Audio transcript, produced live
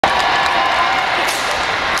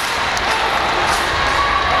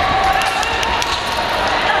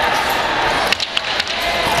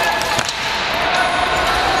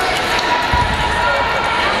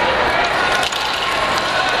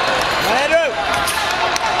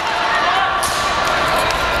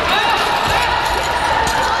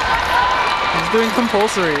doing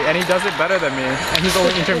compulsory, and he does it better than me, and he's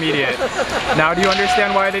only intermediate. Now do you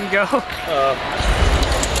understand why I didn't go?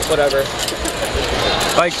 Whatever.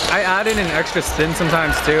 Like, I add in an extra spin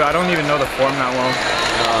sometimes too. I don't even know the form that well.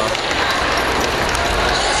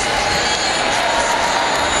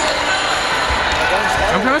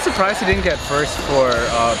 I'm kind of surprised he didn't get first for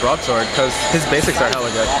broadsword, because his basics are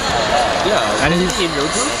hella good. Yeah, and he's in your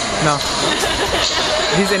group? No.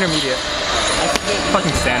 He's intermediate.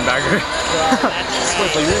 Fucking sandbagger.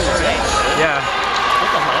 Yeah.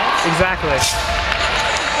 What the hell? Exactly.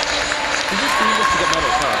 You just need this to get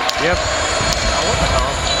medals, huh? Yep. Oh, what the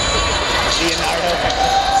hell? Leonardo.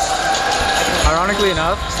 Ironically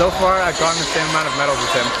enough, so far I've gotten the same amount of medals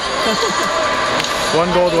as him.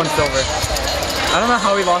 1 gold, 1 silver. I don't know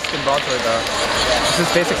how he lost in broadsword though. His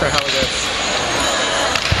basics are hella good.